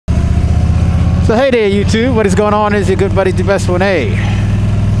So hey there YouTube, what is going on? Is your good buddy the best one A.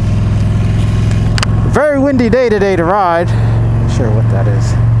 Very windy day today to ride. Not sure what that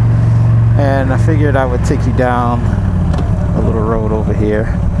is. And I figured I would take you down a little road over here.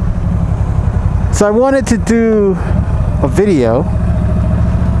 So I wanted to do a video,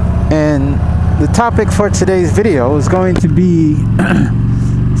 and the topic for today's video is going to be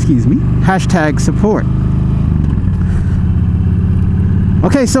excuse me, hashtag support.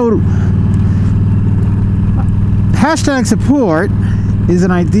 Okay, so hashtag support is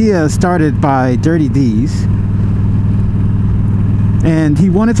an idea started by Dirty D's, and he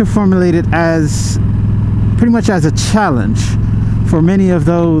wanted to formulate it as pretty much as a challenge for many of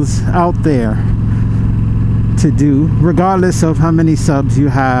those out there to do, regardless of how many subs you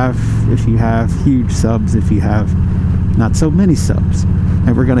have, if you have huge subs, if you have not so many subs,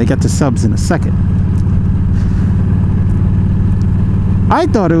 and we're gonna get to subs in a second. I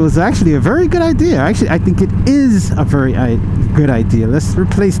thought it was actually a very good idea. Actually, I think it is a very good idea. Let's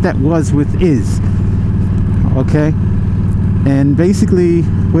replace that was with is. Okay? And basically,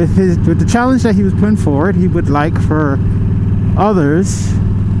 with the challenge that he was putting forward, he would like for others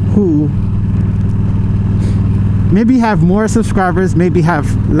who maybe have more subscribers, maybe have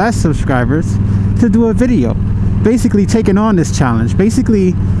less subscribers, to do a video. Basically taking on this challenge.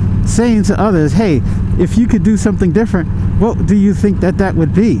 Basically saying to others, hey, if you could do something different, what do you think that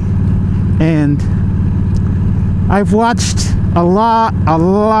would be? And I've watched a lot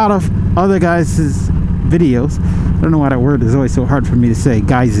of other guys' videos. I don't know why that word is always so hard for me to say.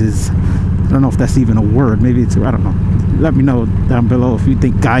 Guys' I don't know if that's even a word. Maybe it's, I don't know. Let me know down below if you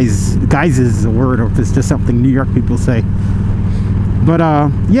think guys is a word, or if it's just something New York people say. But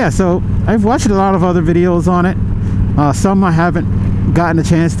yeah, so I've watched a lot of other videos on it. Some I haven't gotten a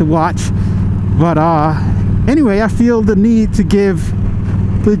chance to watch. But anyway, I feel the need to give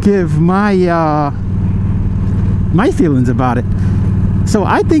my my feelings about it. So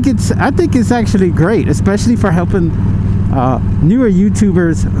I think it's actually great, especially for helping newer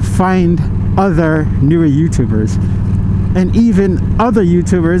YouTubers find other newer YouTubers, and even other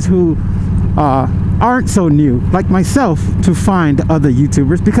YouTubers who aren't so new, like myself, to find other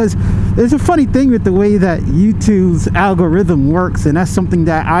YouTubers. Because there's a funny thing with the way that YouTube's algorithm works, and that's something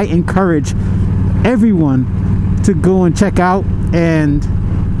that I encourage everyone to go and check out and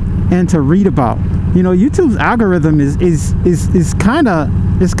to read about. You know, YouTube's algorithm is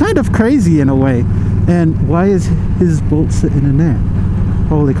kind of crazy in a way. And why is his bolt sitting in there?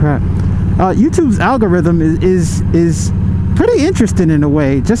 Holy crap! YouTube's algorithm is pretty interesting in a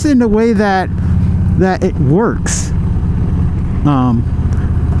way, just in the way that it works.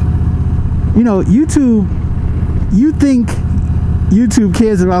 You know, YouTube, you think YouTube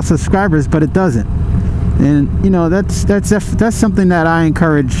cares about subscribers, but it doesn't. And you know, that's something that I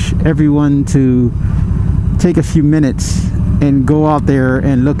encourage everyone to take a few minutes and go out there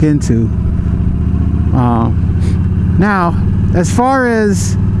and look into. Now, as far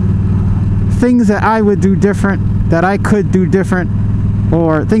as things that I would do different, that I could do different,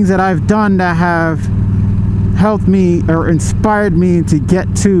 or things that I've done that have helped me or inspired me to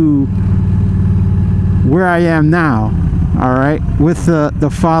get to where I am now, all right, with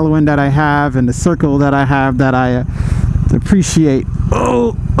the following that I have and the circle that I have, that I appreciate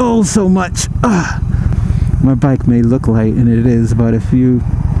oh so much. My bike may look light, and it is, but if you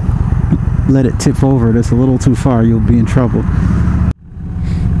let it tip over just a little too far, you'll be in trouble.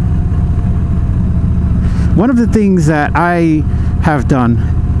 One of the things that I have done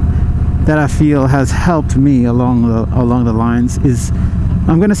that I feel has helped me along the lines is,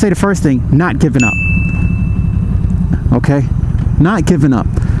 I'm going to say the first thing, not giving up. Okay? Not giving up.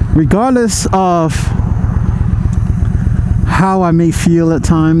 Regardless of how I may feel at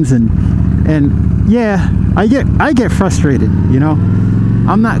times, and yeah, I get frustrated, you know.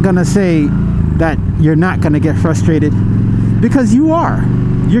 I'm not going to say that you're not going to get frustrated, because you are.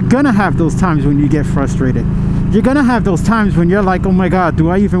 You're going to have those times when you get frustrated. You're going to have those times when you're like, oh my God, do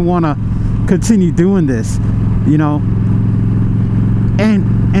I even want to continue doing this? You know?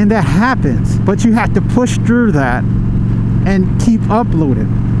 And that happens. But you have to push through that and keep uploading.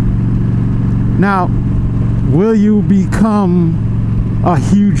 Now, will you become a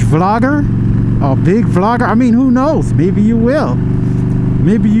huge vlogger? A big vlogger? I mean, who knows? Maybe you will.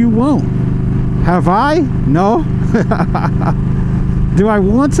 Maybe you won't. Have I? No. Do I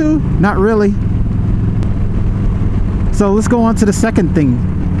want to? Not really. So let's go on to the second thing.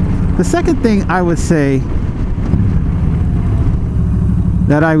 The second thing I would say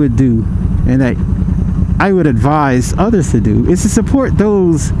that I would do, and that I would advise others to do, is to support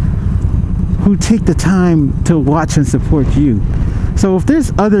those who take the time to watch and support you. So if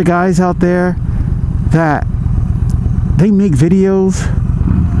there's other guys out there that they make videos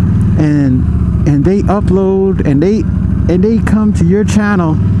and they upload and they come to your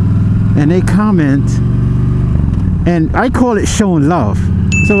channel and they comment, and I call it showing love.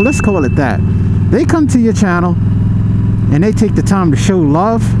 So let's call it that. They come to your channel and they take the time to show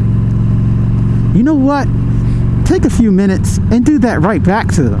love. You know what? Take a few minutes and do that right back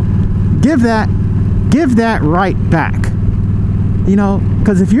to them. Give that right back. You know,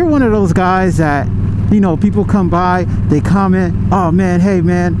 because if you're one of those guys that, you know, people come by, they comment, oh man, hey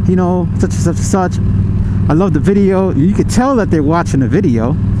man, you know, such and such and such, I love the video. You could tell that they're watching the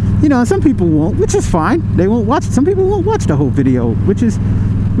video. You know, some people won't, which is fine. They won't watch. Some people won't watch the whole video, which is you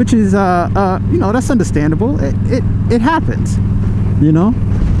know, that's understandable. It happens, you know.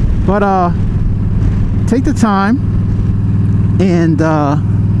 But take the time and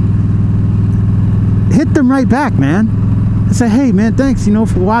hit them right back, man, and say, hey man, thanks, you know,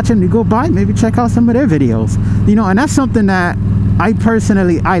 for watching. You go by, maybe check out some of their videos, you know. And that's something that I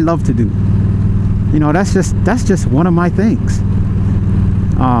personally love to do. You know, that's just one of my things.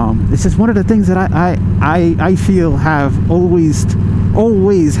 It's just one of the things that I feel have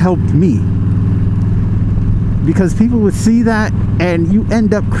always helped me, because people would see that and you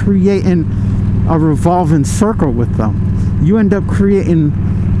end up creating a revolving circle with them. You end up creating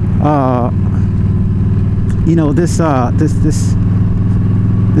you know, this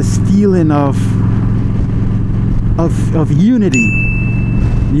feeling of unity,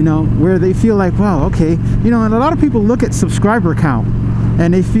 you know, where they feel like, wow, okay, you know. And a lot of people look at subscriber count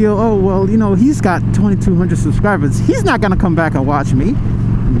and they feel, oh well, you know, he's got 2,200 subscribers, he's not gonna come back and watch me.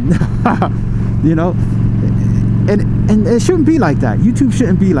 You know, and it shouldn't be like that. YouTube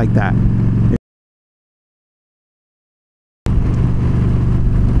shouldn't be like that.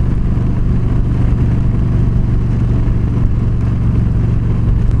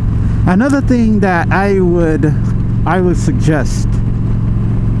 Another thing that I would suggest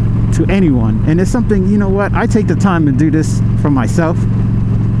to anyone, and it's something, you know what, I take the time to do this for myself,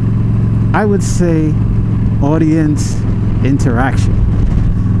 I would say audience interaction.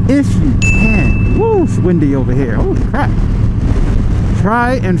 If you can. Woo, it's windy over here. Holy crap.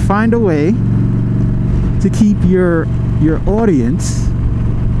 Try and find a way to keep your audience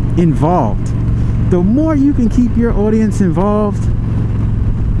involved. The more you can keep your audience involved,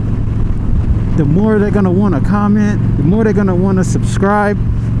 the more they're going to want to comment, the more they're going to want to subscribe.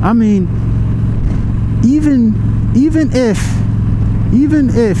 I mean, even if you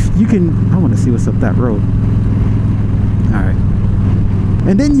can, I want to see what's up that road. All right.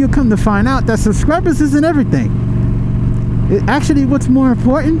 And then you'll come to find out that subscribers isn't everything. Actually, what's more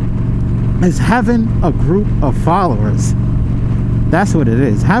important is having a group of followers. That's what it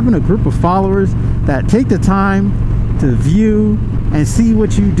is. Having a group of followers that take the time to view and see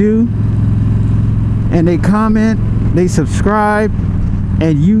what you do, and they comment, they subscribe,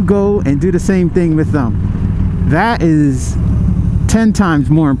 and you go and do the same thing with them. That is 10 times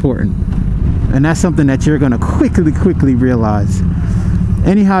more important. And that's something that you're gonna quickly realize.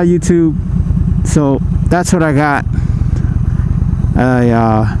 Anyhow, YouTube, so that's what I got.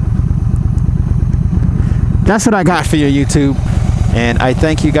 That's what I got for you, YouTube. And I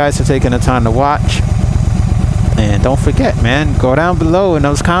thank you guys for taking the time to watch. And don't forget, man, go down below in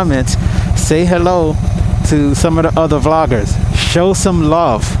those comments, say hello to some of the other vloggers, show some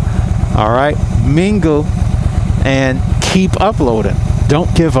love, all right, mingle, and keep uploading.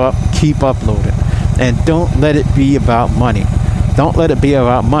 Don't give up, keep uploading, and don't let it be about money. Don't let it be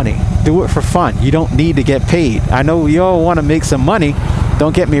about money. Do it for fun. You don't need to get paid. I know we all want to make some money,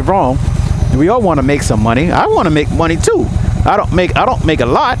 don't get me wrong, we all want to make some money. I want to make money too. I don't make a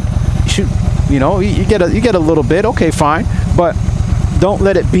lot. Shoot, you know, you get a little bit, okay, fine, but don't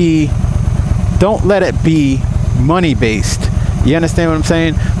let it be money based. You understand what I'm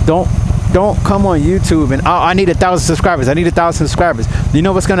saying? Don't come on YouTube and, oh, I need 1,000 subscribers, I need 1,000 subscribers. You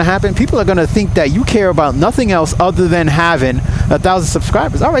know what's going to happen? People are going to think that you care about nothing else other than having 1,000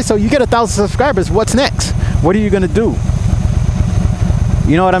 subscribers. All right, so you get 1,000 subscribers, what's next? What are you going to do?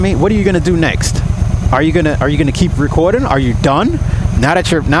 You know what I mean? What are you going to do next? Are you gonna keep recording? Are you done? Now that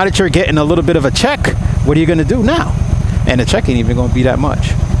you're getting a little bit of a check, what are you gonna do now? And the check ain't even gonna be that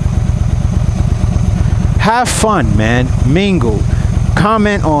much. Have fun, man. Mingle.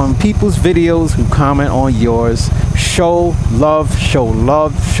 Comment on people's videos who comment on yours. Show love, show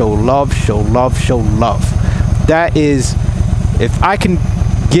love, show love, show love, show love. That is, if I can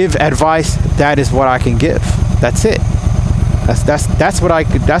give advice, that is what I can give. That's it. That's what I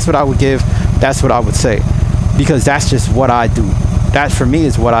would give. That's what I would say, because that's just what I do. That for me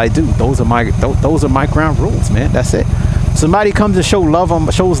is what I do. Those are my ground rules, man. That's it. somebody comes and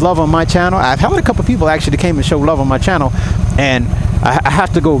shows love on my channel. I've had a couple people actually came and show love on my channel, and I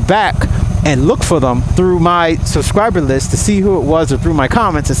have to go back and look for them through my subscriber list to see who it was, or through my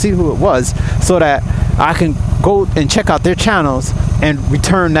comments to see who it was, so that I can go and check out their channels and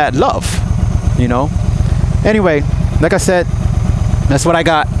return that love, you know. Anyway, like I said, that's what I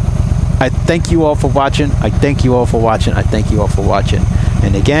got. I thank you all for watching. I thank you all for watching. I thank you all for watching.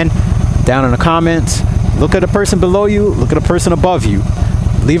 And again, down in the comments, look at the person below you, look at the person above you.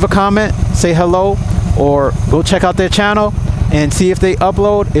 Leave a comment, say hello, or go check out their channel and see if they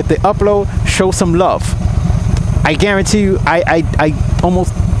upload. If they upload, show some love. I guarantee you, I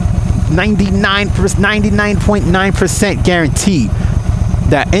almost 99.9% guarantee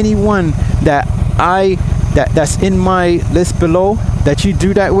that anyone that's in my list below that you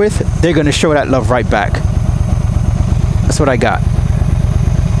do that with, they're gonna show that love right back. That's what I got.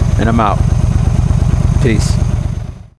 And I'm out. Peace.